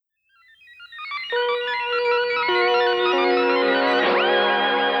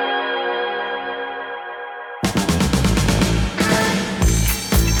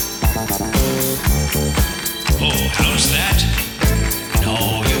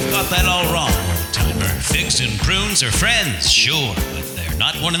figs and prunes are friends, sure, but they're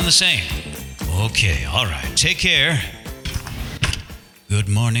not one and the same. Okay, all right. Take care. Good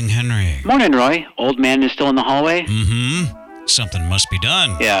morning, Henry. Morning, Roy. Old man is still in the hallway? Mm-hmm. Something must be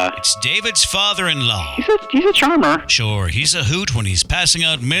done. Yeah. It's David's father-in-law. He's a charmer. Sure, he's a hoot when he's passing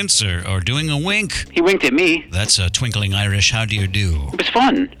out mints or doing a wink. He winked at me. That's a twinkling Irish how do you do. It was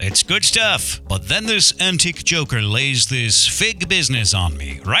fun. It's good stuff. But then this antique joker lays this fig business on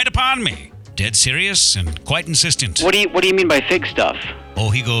me, right upon me. Dead serious and quite insistent. What do you mean by fig stuff? Oh,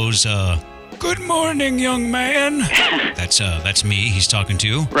 he goes, good morning, young man. That's me he's talking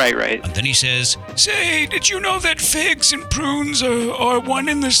to. Right. And then he says, say, did you know that figs and prunes are one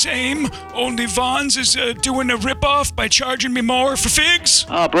and the same? Only Vaughn's is doing a ripoff by charging me more for figs?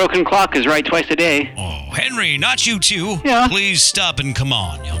 Broken clock is right twice a day. Oh, Henry, not you too. Yeah. Please stop and come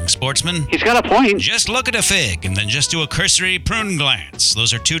on, young sportsman. He's got a point. Just look at a fig and then just do a cursory prune glance.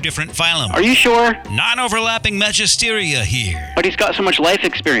 Those are two different phylum. Are you sure? Non-overlapping magisteria here. But he's got so much life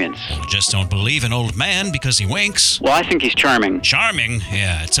experience. Well, just don't believe an old man because he winks. Well, I think he's charming. Charming?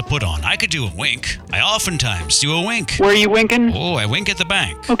 Yeah, it's a put-on. I could do a wink. I oftentimes do a wink. Where are you winking? Oh, I wink at the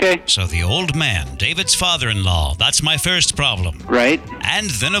bank. Okay. So the old man, David's father-in-law, that's my first problem. Right. And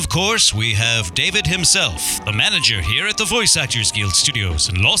then, of course, we have David himself, the manager here at the Voice Actors Guild Studios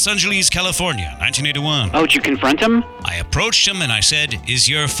in Los Angeles, California, 1981. Oh, did you confront him? I approached him and I said, is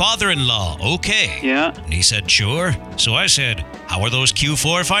your father-in-law okay? Yeah. And he said, sure. So I said, how are those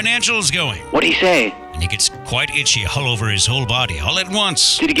Q4 financials going? What'd he say? And he gets quite itchy all over his whole body, all at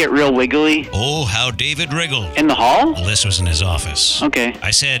once. Did he get real wiggly? Oh, how David wriggled. In the hall? Well, this was in his office. Okay.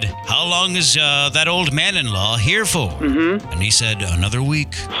 I said, how long is that old man-in-law here for? Mm-hmm. And he said, another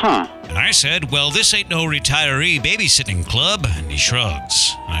week. Huh. And I said, well, this ain't no retiree babysitting club. And he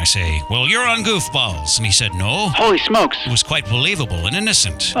shrugs. And I say, well, you're on goofballs. And he said, no. Holy smokes. It was quite believable and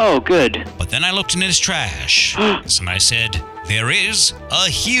innocent. Oh, good. But then I looked in his trash. And I said, there is a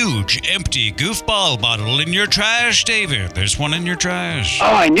huge empty goofball bottle in your trash, David. There's one in your trash. Oh,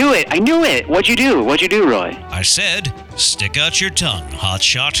 I knew it. What'd you do, Roy? I said, stick out your tongue,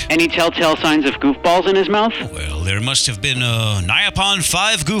 hotshot. Any telltale signs of goofballs in his mouth? Well, there must have been nigh upon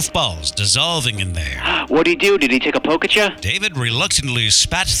 5 goofballs dissolving in there. What'd he do? Did he take a poke at you? David reluctantly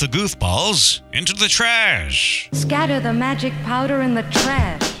spat the goofballs into the trash. Scatter the magic powder in the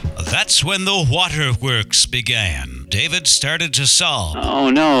trash. That's when the waterworks began. David started to sob. Oh,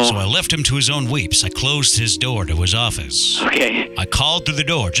 no. So I left him to his own weeps. I closed his door to his office. Okay. I called through the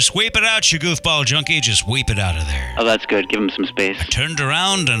door. Just weep it out, you goofball junkie. Just weep it out of there. Oh, that's good. Give him some space. I turned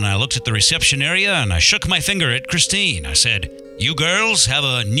around and I looked at the reception area and I shook my finger at Christine. I said, you girls have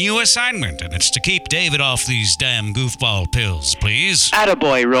a new assignment, and it's to keep David off these damn goofball pills, please.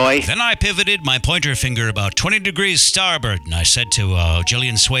 Attaboy, Roy. Then I pivoted my pointer finger about 20 degrees starboard, and I said to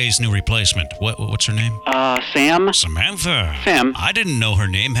Jillian Sway's new replacement, what's her name? Sam? Samantha. Sam. I didn't know her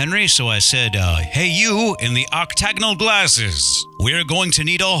name, Henry, so I said, hey, you in the octagonal glasses. We're going to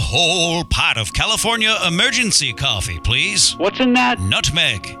need a whole pot of California emergency coffee, please. What's in that?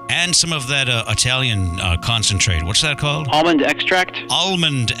 Nutmeg, and some of that Italian concentrate. What's that called? Almond extract?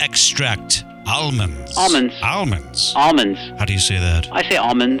 Almond extract. Almonds. Almonds. Almonds. Almonds. How do you say that? I say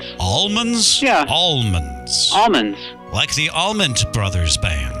almonds. Almonds? Yeah. Almonds. Almonds. Like the Almond Brothers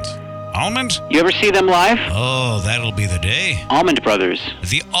Band. Almond? You ever see them live? Oh, that'll be the day. Almond Brothers.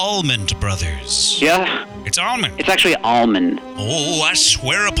 The Almond Brothers. Yeah. It's almond. It's actually almond. Oh, I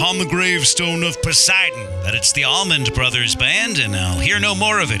swear upon the gravestone of Poseidon that it's the Almond Brothers Band, and I'll hear no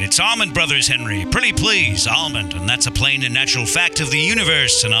more of it. It's Almond Brothers, Henry. Pretty please, almond. And that's a plain and natural fact of the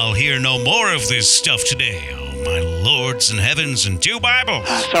universe, and I'll hear no more of this stuff today. Oh, my lords and heavens and 2 Bibles.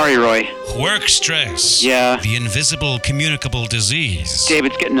 Sorry, Roy. Work stress. Yeah. The invisible communicable disease.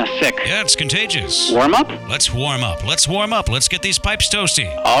 David's getting us sick. Yeah, it's contagious. Warm up? Let's warm up. Let's warm up. Let's get these pipes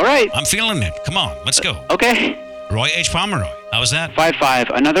toasty. All right. I'm feeling it. Come on, let's go. Okay. Roy H. Pomeroy. How was that? 5-5.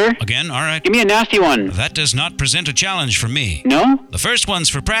 Another? Again? All right. Give me a nasty one. That does not present a challenge for me. No? The first one's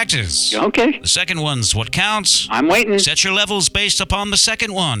for practice. Okay. The second one's what counts. I'm waiting. Set your levels based upon the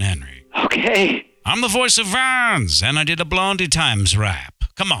second one, Henry. Okay. I'm the voice of Vans, and I did a Blondie Times rap.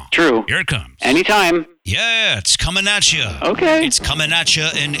 Come on. True. Here it comes. Anytime. Yeah, it's coming at you. Okay. It's coming at you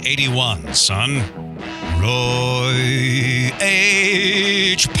in 81, son. Roy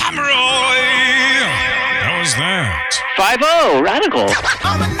H. Pomeroy. How was that? 5-0. Radical.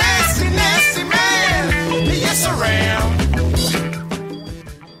 I'm a nasty, nasty man. Yes, I am.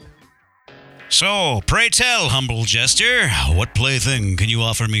 So, pray tell, humble jester, what plaything can you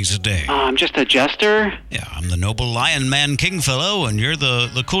offer me today? I'm just a jester. Yeah, I'm the noble lion man king fellow, and you're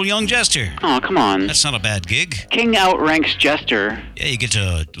the cool young jester. Oh, come on. That's not a bad gig. King outranks jester. Yeah, you get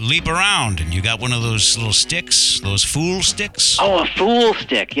to leap around, and you got one of those little sticks, those fool sticks. Oh, a fool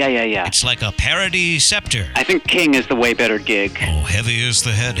stick. Yeah. It's like a parody scepter. I think king is the way better gig. Oh, heavy is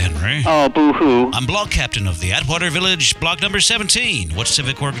the head, Henry. Oh, boo-hoo. I'm block captain of the Atwater Village, block number 17. What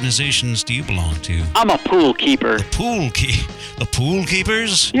civic organizations do you belong to? I'm a pool keeper. The pool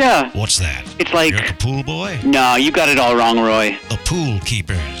keepers? Yeah. What's that? It's like... You're the pool boy? No, you got it all wrong, Roy. The pool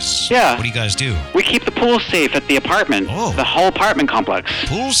keepers. Yeah. What do you guys do? We keep the pool safe at the apartment. Oh. The whole apartment complex.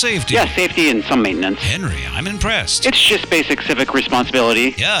 Pool safety? Yeah, safety and some maintenance. Henry, I'm impressed. It's just basic civic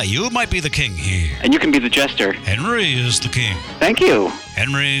responsibility. Yeah, you might be the king here. And you can be the jester. Henry is the king. Thank you.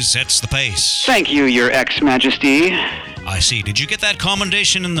 Henry sets the pace. Thank you, Your Ex-Majesty. I see. Did you get that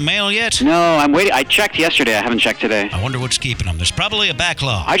commendation in the mail yet? No, I'm waiting. I checked yesterday. I haven't checked today. I wonder what's keeping them. There's probably a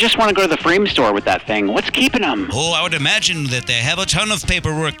backlog. I just want to go to the frame store with that thing. What's keeping them? Oh, I would imagine that they have a ton of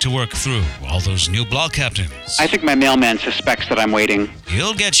paperwork to work through. All those new block captains. I think my mailman suspects that I'm waiting.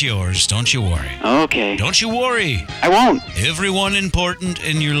 You'll get yours, don't you worry. Okay. Don't you worry. I won't. Everyone important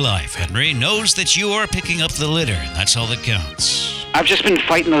in your life, Henry, knows that you are picking up the litter, and that's all that counts. I've just been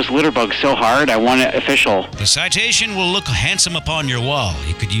fighting those litter bugs so hard, I want it official. The citation will look handsome upon your wall.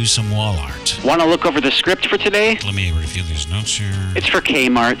 You could use some wall art. Want to look over the script for today? Let me review these notes here. It's for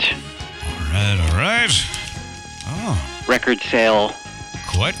K-Mart. All right. Oh, Record sale.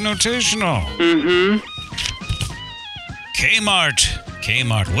 quite notational. Mm-hmm.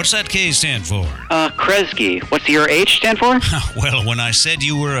 K-Mart, what's that K stand for? Kresge. What's your H stand for? Well, when I said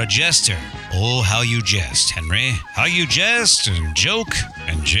you were a jester, oh, how you jest, Henry. How you jest and joke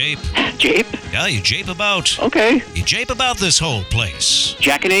and jape. Jape? Yeah, you jape about. Okay. You jape about this whole place.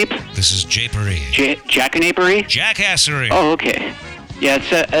 Jackanape? This is japery. Jackanapery? Jackassery. Oh, okay. Yeah,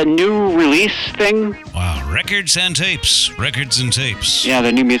 it's a new release thing. Wow, records and tapes. Yeah,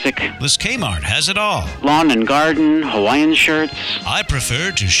 the new music. This K-Mart has it all. Lawn and garden, Hawaiian shirts. I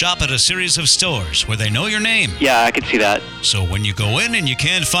prefer to shop at a series of stores where they know your name. Yeah, I could see that. So when you go in and you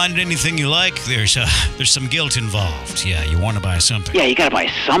can't find anything you like, there's some guilt involved. Yeah, you want to buy something. Yeah, you gotta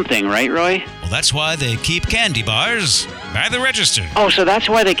buy something, right, Roy? Well, that's why they keep candy bars by the register. Oh, so that's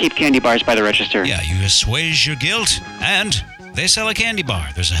why they keep candy bars by the register. Yeah, you assuage your guilt, and they sell a candy bar.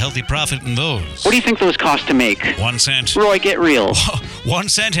 There's a healthy profit in those. What do you think those cost to make? 1 cent. Roy, get real. 1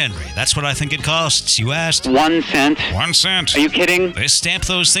 cent, Henry. That's what I think it costs. You asked. 1 cent? 1 cent. Are you kidding? They stamp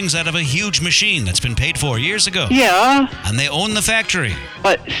those things out of a huge machine that's been paid for years ago. Yeah, And they own the factory.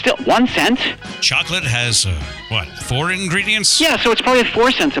 but still, 1 cent? Chocolate has, 4 ingredients? Yeah, so it's probably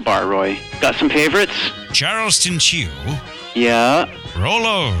 4 cents a bar, Roy. Got some favorites? Charleston Chew, Yeah,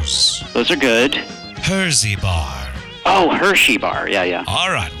 Rolos, those are good. Hershey Bar. Oh, Hershey bar. Yeah. All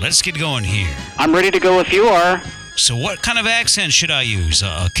right, let's get going here. I'm ready to go if you are. So what kind of accent should I use?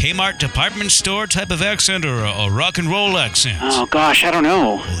 A Kmart department store type of accent or a rock and roll accent? Oh, gosh, I don't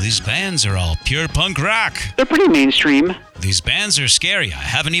know. Well, these bands are all pure punk rock. They're pretty mainstream. These bands are scary. I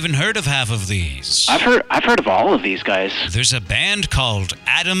haven't even heard of half of these. I've heard of all of these guys. There's a band called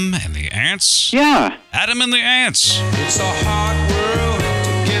Adam and the Ants. Yeah. Adam and the Ants. It's a hard world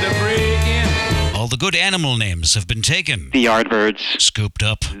to get a break in. All the good animal names have been taken. The Yardbirds. Scooped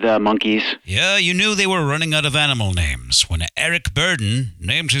up. The Monkeys. Yeah, you knew they were running out of animal names when Eric Burden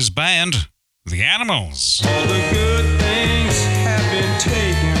named his band The Animals. All the good things have been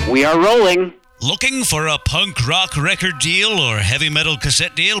taken. We are rolling. Looking for a punk rock record deal or heavy metal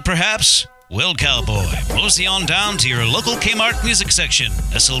cassette deal, perhaps? Well, cowboy, mosey on down to your local Kmart music section,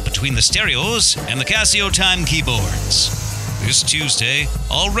 nestled between the stereos and the Casio Time keyboards. This Tuesday,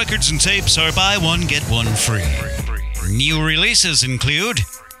 all records and tapes are buy one, get one free. New releases include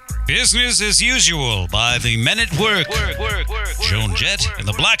Business as Usual by the Men at Work, Joan Jett and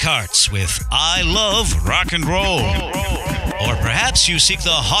the Blackhearts with I Love Rock and Roll. Or perhaps you seek the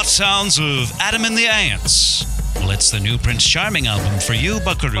hot sounds of Adam and the Ants. Well, it's the new Prince Charming album for you,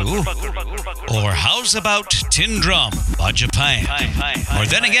 buckaroo. Or how's about Tin Drum by Japan? Or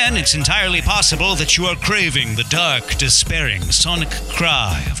then again, it's entirely possible that you are craving the dark, despairing sonic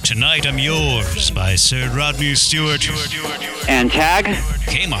cry of Tonight I'm Yours by Sir Rodney Stewart. And tag.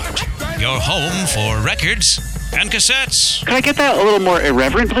 Kmart, your home for records and cassettes. Could I get that a little more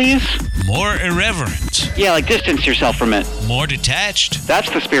irreverent, please? More irreverent, Yeah, like distance yourself from it. more detached. That's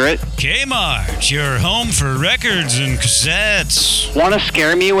the spirit. Kmart, your home for records and cassettes. Want to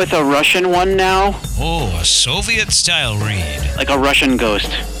scare me with a Russian one now? Oh, a Soviet-style read. Like a Russian ghost.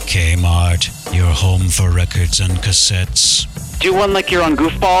 Kmart, your home for records and cassettes. Do one like you're on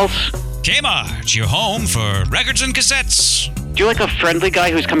Goofballs. K-Mart, your home for records and cassettes. Do you like a friendly guy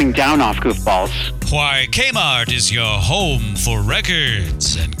who's coming down off goofballs? Why, K-Mart is your home for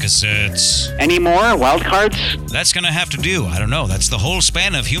records and cassettes. Any more wild cards? That's gonna have to do. I don't know. That's the whole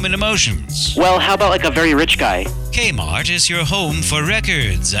span of human emotions. Well, how about like a very rich guy? K-Mart is your home for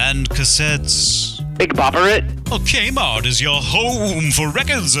records and cassettes. Big bopper it? Oh, K-Mart is your home for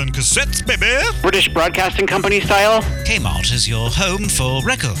records and cassettes, baby. British Broadcasting Company style? K-Mart is your home for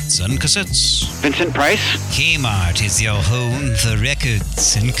records and cassettes. Vincent Price? K-Mart is your home for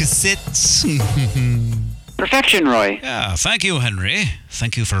records and cassettes. Perfection, Roy. Yeah, thank you, Henry.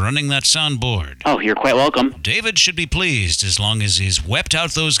 Thank you for running that soundboard. Oh, you're quite welcome. David should be pleased as long as he's wept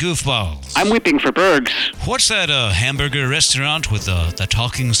out those goofballs. I'm weeping for Bergs. What's that hamburger restaurant with the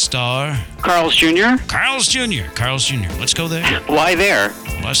talking star? Carl's Jr.? Carl's Jr. Carl's Jr. Let's go there. Why there?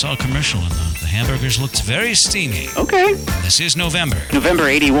 Well, I saw a commercial and the hamburgers looked very steamy. Okay. This is November. November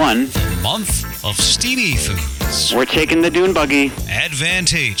 81. Month of steamy foods. We're taking the dune buggy.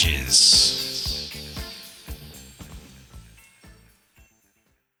 Advantageous.